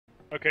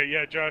Okay,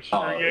 yeah, Josh,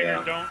 Oh, or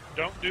Jaeger, yeah.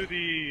 don't do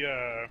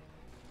the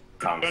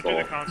Console. don't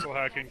do the console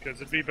hacking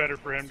because it'd be better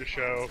for him to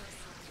show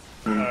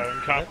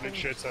incompetent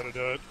shits how to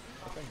do it.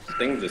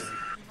 Thing just.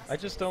 I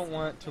just don't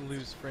want to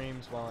lose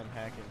frames while I'm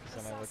hacking,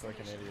 because then I look like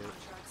an idiot.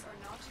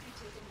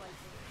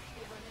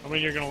 I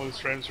mean, you're gonna lose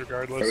frames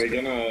regardless. Are we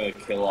gonna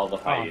kill all the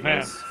Oh man.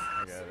 hyenas?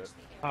 I got it.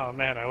 Oh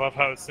man, I love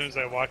how as soon as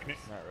I walk in, Not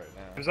right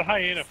now. there's a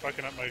hyena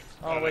fucking up my.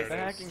 Oh wait, the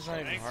there it is. hacking's not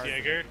even Thanks, hard.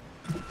 Jaeger.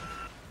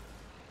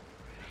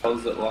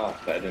 How's it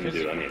locked? I didn't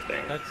do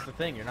anything. That's the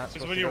thing, you're not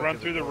Because supposed when to you go run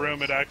through the doors.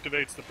 room, it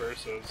activates the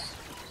bursas.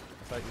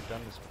 I thought you've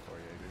done this before,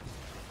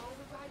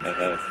 Jaeger.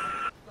 I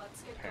have.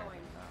 Let's get going.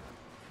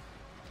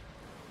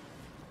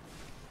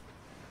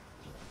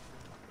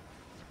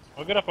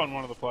 I'll get up on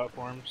one of the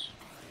platforms.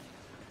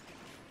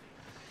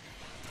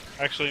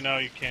 Actually, no,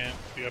 you can't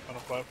be up on a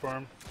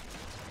platform.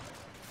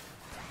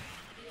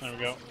 There we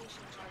go.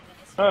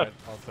 Alright,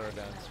 I'll throw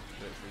down some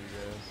shit for you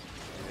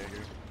guys.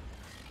 Jaeger.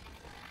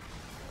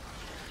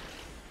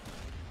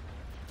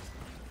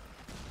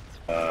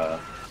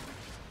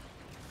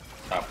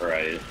 Top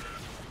right.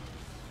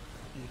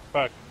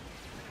 Fuck.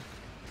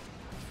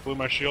 Blew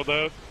my shield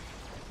out.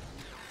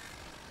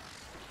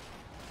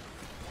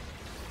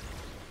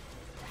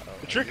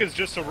 The trick is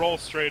just to roll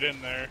straight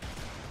in there.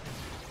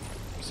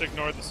 Just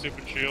ignore the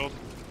stupid shield.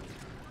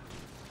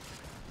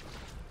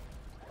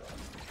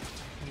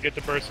 And get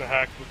the burst of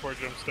hack before it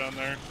jumps down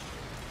there.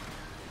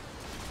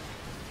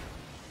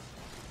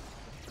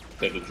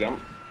 Did it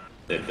jump?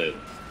 It did.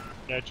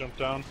 Yeah, jump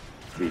down.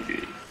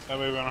 GG. That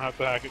way we don't have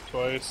to hack it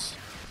twice.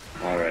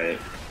 Alright.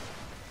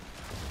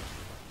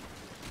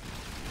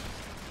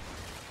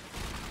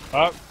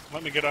 Oh,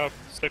 let me get up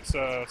six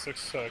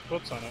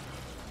clips on it.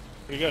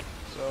 Pretty good.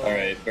 So,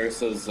 Alright,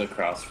 versus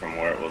across from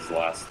where it was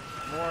last.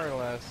 more or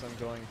less, I'm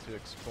going to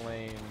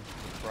explain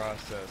the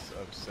process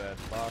of said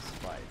boss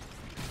fight.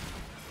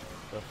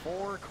 The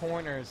 4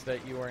 corners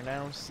that you are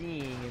now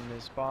seeing in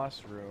this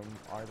boss room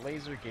are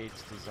laser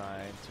gates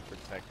designed to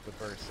protect the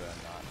Bursa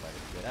and not let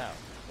it get out,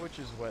 which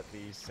is what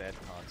these said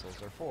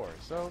consoles are for.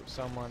 So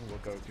someone will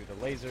go through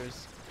the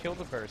lasers, kill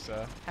the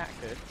Bursa, hack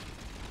it,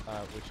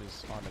 which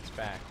is on its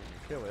back when you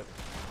kill it,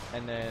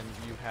 and then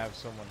you have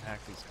someone hack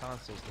these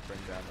consoles to bring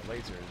down the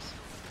lasers,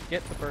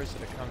 get the Bursa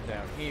to come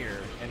down here,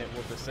 and it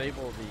will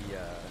disable the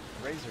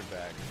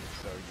Razorback,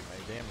 so you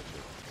may damage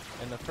it.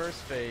 In the first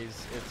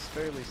phase, it's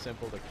fairly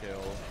simple to kill.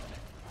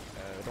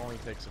 It only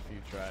takes a few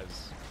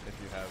tries if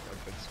you have a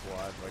good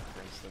squad, like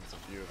for instance a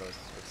few of us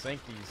with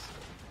Sancties.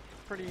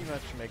 Pretty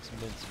much makes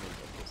mincemeat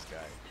of this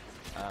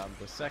guy.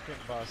 The second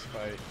boss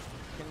fight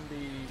can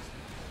be,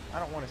 I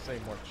don't want to say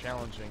more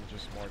challenging,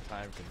 just more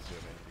time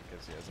consuming,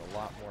 because he has a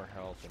lot more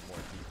health and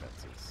more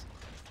defenses.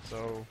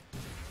 So,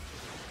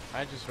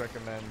 I just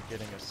recommend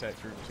getting a set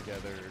group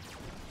together,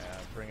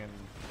 bringing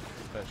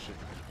the best shit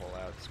you can pull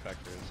out,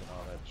 specters and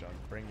all that junk.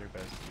 Bring your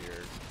best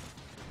gear,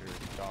 your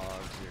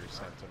dogs, your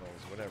sentinels,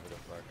 whatever the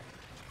fuck.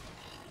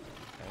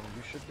 And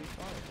you should be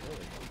fine,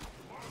 really.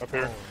 Up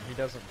here. Oh, he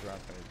doesn't drop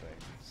anything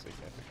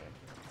significant.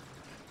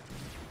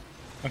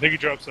 I think he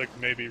drops like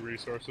maybe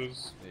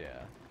resources. Yeah.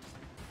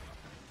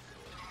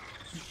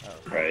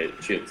 Oh. Right,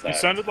 shit's He hacked.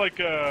 sounded like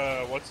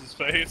what's his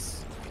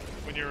face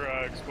when you were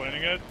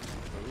explaining it.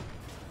 Ooh.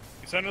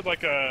 He sounded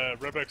like a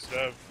Rebec's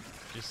dev.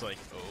 Just like,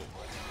 oh,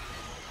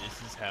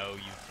 this is how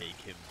you take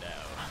him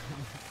down.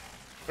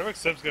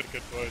 Rebec's dev's got a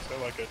good voice.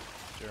 I like it.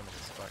 German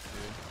as fuck,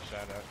 dude.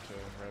 Shout out to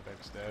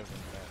Rebex Dev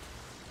and that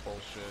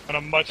bullshit. On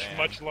a much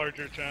band.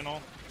 larger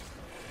channel.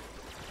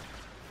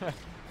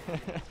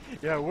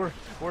 Yeah,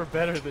 we're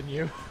better than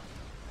you.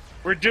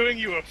 We're doing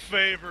you a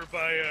favor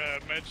by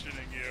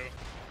mentioning you.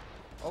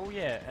 Oh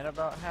yeah, and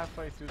about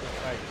halfway through the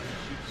fight,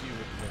 he shoots you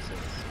with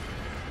missiles.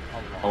 A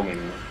lot.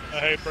 Homing.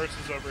 Hey,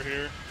 person's over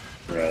here.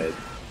 Right.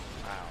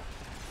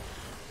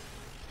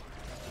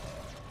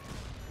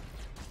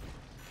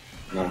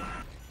 Wow. No.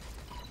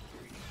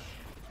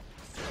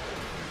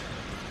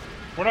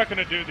 We're not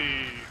gonna do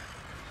the.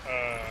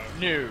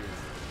 No.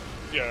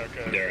 Yeah,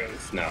 okay.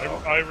 Endurance, no.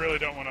 I really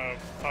don't want to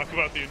talk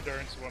about the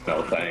endurance one.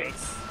 No but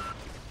thanks.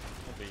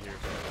 I'll be here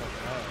for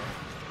a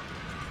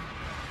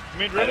I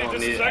mean, really, don't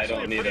this need- is I actually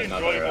don't a need pretty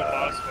another, enjoyable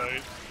boss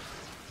fight.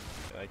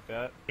 You like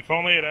that? If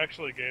only it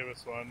actually gave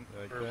us one You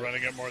like for that?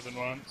 running it more than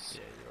once.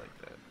 Yeah, you like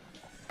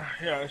that.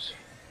 Yes.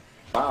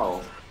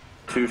 Wow.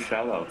 2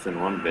 shoutouts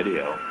in one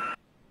video.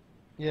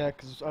 Yeah,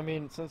 because, I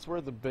mean, since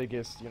we're the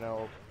biggest, you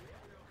know...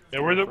 Yeah,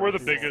 we're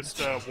the biggest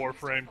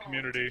Warframe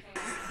community.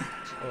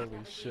 Holy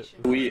shit.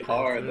 We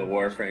are the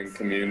Warframe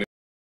community.